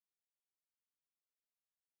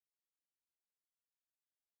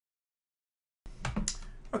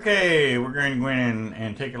Okay, we're going to go in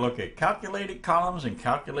and take a look at calculated columns and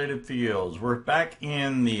calculated fields. We're back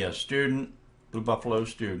in the student, Blue Buffalo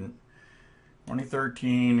student,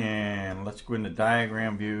 2013, and let's go into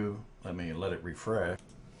diagram view. Let it refresh.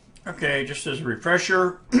 Okay, just as a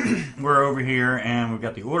refresher, we're over here and we've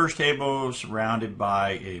got the orders table surrounded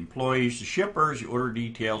by employees, the shippers, the order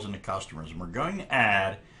details, and the customers. And we're going to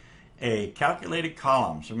add a calculated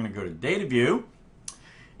column. So I'm going to go to data view.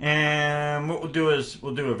 And what we'll do is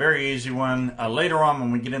we'll do a very easy one. Later on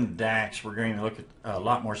when we get into DAX, we're going to look at a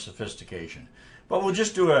lot more sophistication. But we'll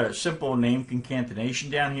just do a simple name concatenation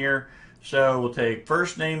down here. So we'll take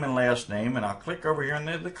first name and last name, and I'll click over here in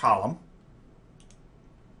the column,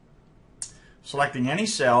 selecting any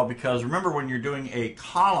cell, because remember when you're doing a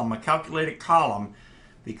column, a calculated column,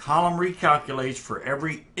 the column recalculates for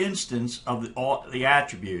every instance of all the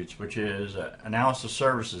attributes, which is analysis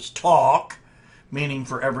services talk, meaning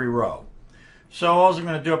for every row. So all I'm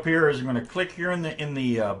going to do up here is I'm going to click here in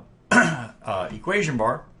the equation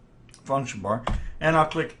bar, function bar, and I'll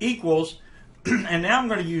click equals, and now I'm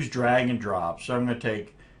going to use drag and drop. So I'm going to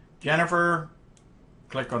take Jennifer,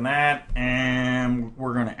 click on that, and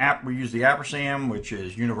we're going to we use the ampersand, which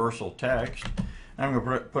is universal text. And I'm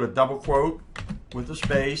going to put a double quote with a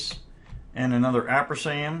space and another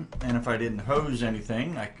ampersand, and if I didn't hose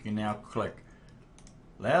anything, I can now click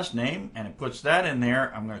last name, and it puts that in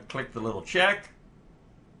there. I'm going to click the little check.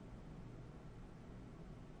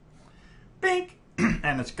 Bink!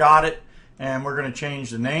 And it's got it. And we're going to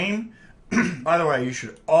change the name. By the way, you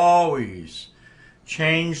should always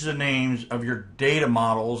change the names of your data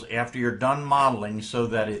models after you're done modeling so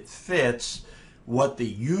that it fits what the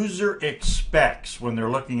user expects when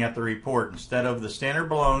they're looking at the report instead of the standard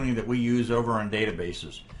baloney that we use over on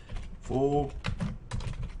databases. Full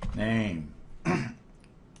name.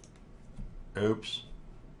 Oops.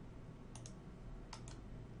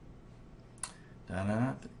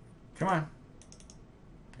 Da-da. Come on.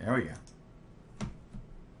 There we go.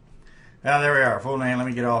 Now there we are. Full name. Let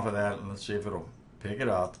me get off of that and let's see if it'll pick it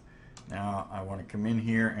up. Now I want to come in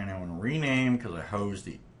here and I want to rename because I hosed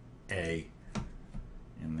the A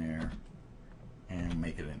in there and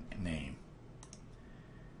make it a name.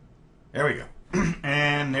 There we go.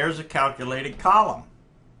 And there's a calculated column.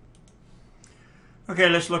 Okay,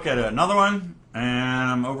 let's look at another one,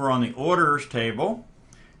 and I'm over on the orders table,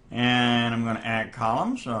 and I'm going to add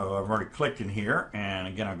columns. So I've already clicked in here, and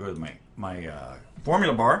again I'll go to my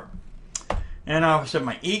formula bar, and I'll set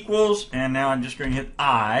my equals, and now I'm just going to hit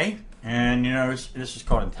I, and you know this is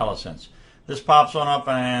called IntelliSense. This pops on up,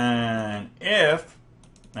 and if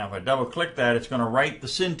I double click that, it's going to write the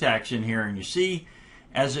syntax in here, and you see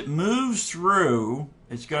as it moves through,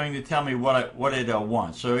 it's going to tell me what it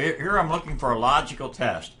wants. So here I'm looking for a logical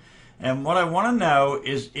test. And what I want to know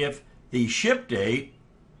is if the ship date,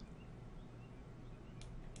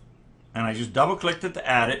 and I just double clicked it to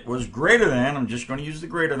add it, was greater than, I'm just going to use the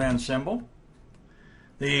greater than symbol,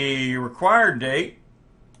 the required date,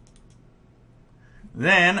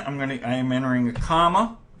 then I am entering a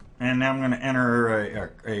comma, and now I'm going to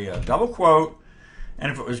enter a double quote.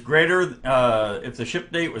 And if it was greater, if the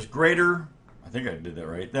ship date was greater, I think I did that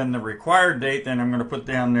right, then the required date, then I'm going to put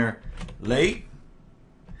down there late,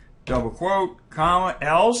 double quote, comma,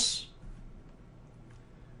 else,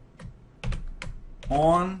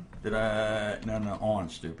 on, on,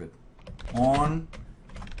 stupid, on,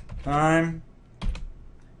 time,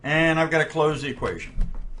 and I've got to close the equation,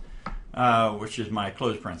 which is my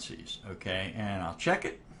close parentheses, okay, and I'll check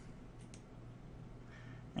it.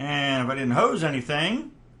 And if I didn't hose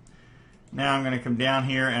anything, now I'm going to come down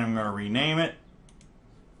here and I'm going to rename it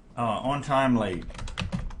on time late.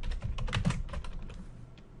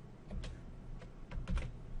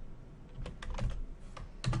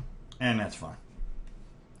 And that's fine.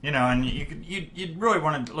 You know, and you'd really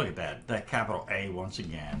want to look at that capital A once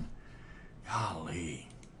again. Golly,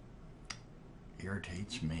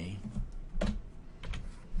 irritates me.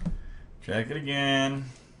 Check it again.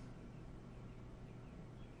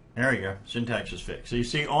 There we go. Syntax is fixed. So you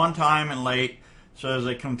see on time and late. So as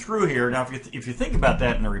they come through here, now if you think about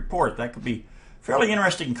that in the report, that could be a fairly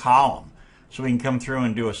interesting column. So we can come through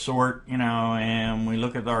and do a sort, you know, and we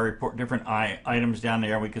look at our report, different items down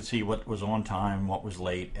there. We could see what was on time, what was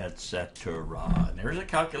late, etc. And there's a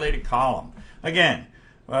calculated column. Again,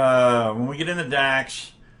 when we get into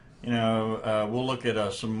DAX, you know, we'll look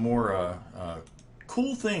at some more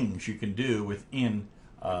cool things you can do within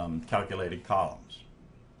calculated columns.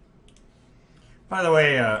 By the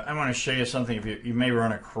way, I want to show you something. If you may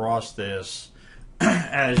run across this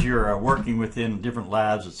as you're working within different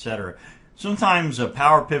labs, etc. Sometimes a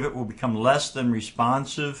PowerPivot will become less than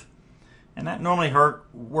responsive, And that normally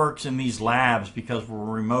works in these labs because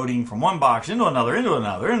we're remoting from one box into another, into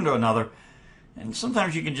another, into another. And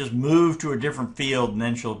sometimes you can just move to a different field and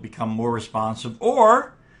then she'll become more responsive.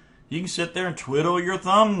 Or you can sit there and twiddle your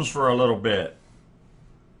thumbs for a little bit.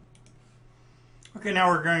 Okay, now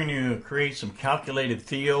we're going to create some calculated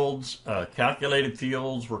fields. Calculated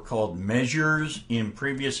fields were called measures in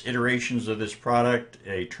previous iterations of this product,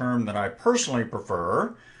 a term that I personally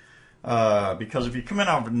prefer. Because if you come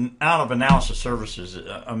in out of analysis services,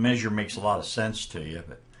 a measure makes a lot of sense to you.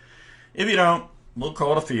 But if you don't, we'll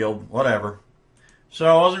call it a field, whatever. So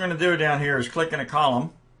all I'm going to do down here is click in a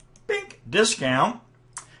column, bink, discount,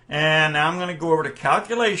 and now I'm going to go over to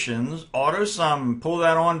calculations, auto sum, pull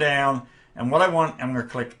that on down, and what I want, I'm going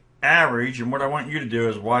to click average, and what I want you to do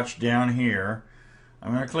is watch down here.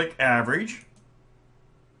 I'm going to click average,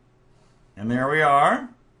 and there we are.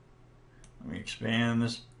 Let me expand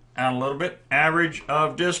this out a little bit. Average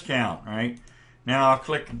of discount, right? Now I'll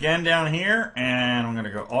click again down here, and I'm going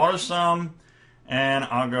to go auto sum, and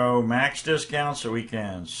I'll go max discount so we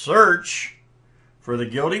can search for the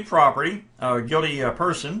guilty person,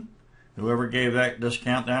 whoever gave that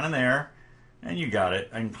discount down in there, and you got it.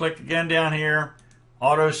 I can click again down here,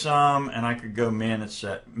 auto sum, and I could go min, it's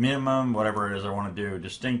set minimum, whatever it is I want to do,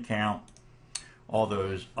 distinct count, all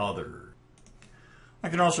those others. I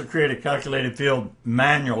can also create a calculated field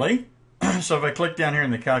manually. So if I click down here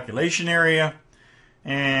in the calculation area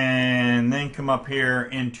and then come up here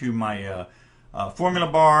into my formula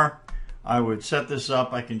bar, I would set this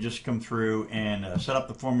up. I can just come through and set up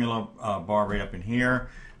the formula bar right up in here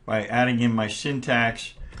by adding in my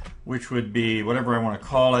syntax, which would be whatever I want to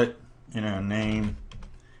call it, name.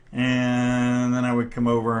 And then I would come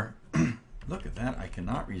over. Look at that, I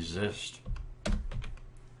cannot resist.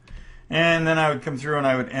 And then I would come through and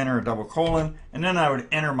I would enter a double colon, and then I would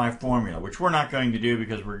enter my formula, which we're not going to do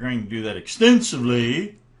because we're going to do that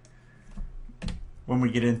extensively when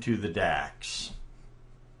we get into the DAX.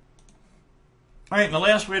 All right, and the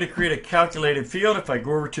last way to create a calculated field, if I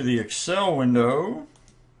go over to the Excel window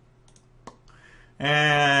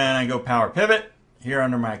and I go PowerPivot, here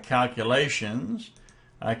under my calculations,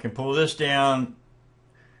 I can pull this down,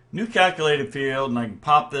 new calculated field, and I can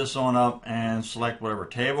pop this on up and select whatever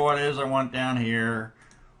table it is I want down here,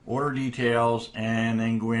 order details, and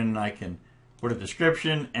then go in and I can put a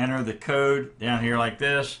description, enter the code down here like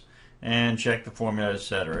this, and check the formula,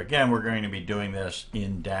 etc. Again, we're going to be doing this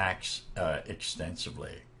in DAX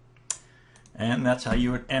extensively. And that's how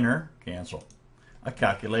you would enter, cancel, a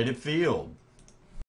calculated field.